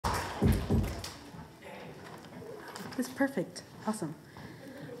This is perfect. Awesome.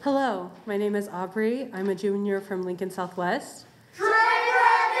 Hello, my name is Aubrey. I'm a junior from Lincoln Southwest.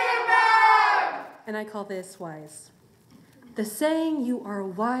 And I call this wise. The saying, "You are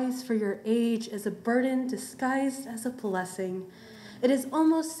wise for your age," is a burden disguised as a blessing. It is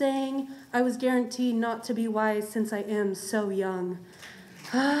almost saying I was guaranteed not to be wise since I am so young.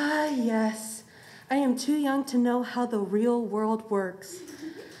 Ah, yes. I am too young to know how the real world works.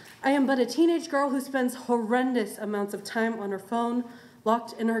 I am but a teenage girl who spends horrendous amounts of time on her phone,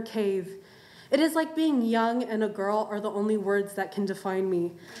 locked in her cave. It is like being young and a girl are the only words that can define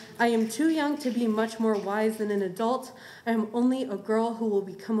me. I am too young to be much more wise than an adult. I am only a girl who will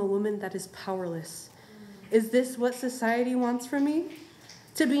become a woman that is powerless. Is this what society wants from me?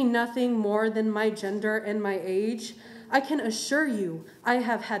 To be nothing more than my gender and my age? I can assure you, I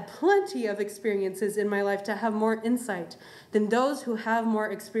have had plenty of experiences in my life to have more insight than those who have more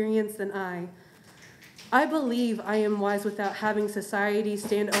experience than I. I believe I am wise without having society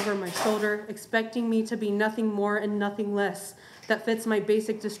stand over my shoulder, expecting me to be nothing more and nothing less that fits my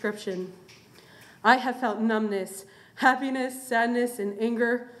basic description. I have felt numbness, happiness, sadness, and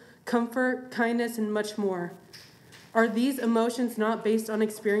anger, comfort, kindness, and much more. Are these emotions not based on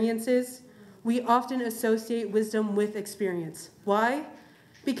experiences? We often associate wisdom with experience. Why?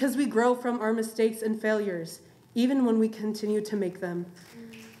 Because we grow from our mistakes and failures, even when we continue to make them.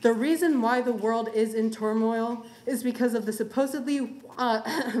 The reason why the world is in turmoil is because of the supposedly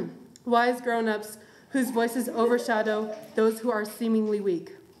wise grown-ups whose voices overshadow those who are seemingly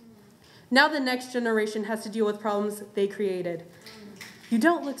weak. Now the next generation has to deal with problems they created. You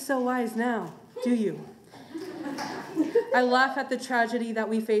don't look so wise now, do you? I laugh at the tragedy that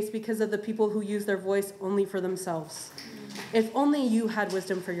we face because of the people who use their voice only for themselves. If only you had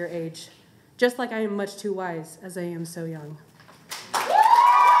wisdom for your age, just like I am much too wise as I am so young.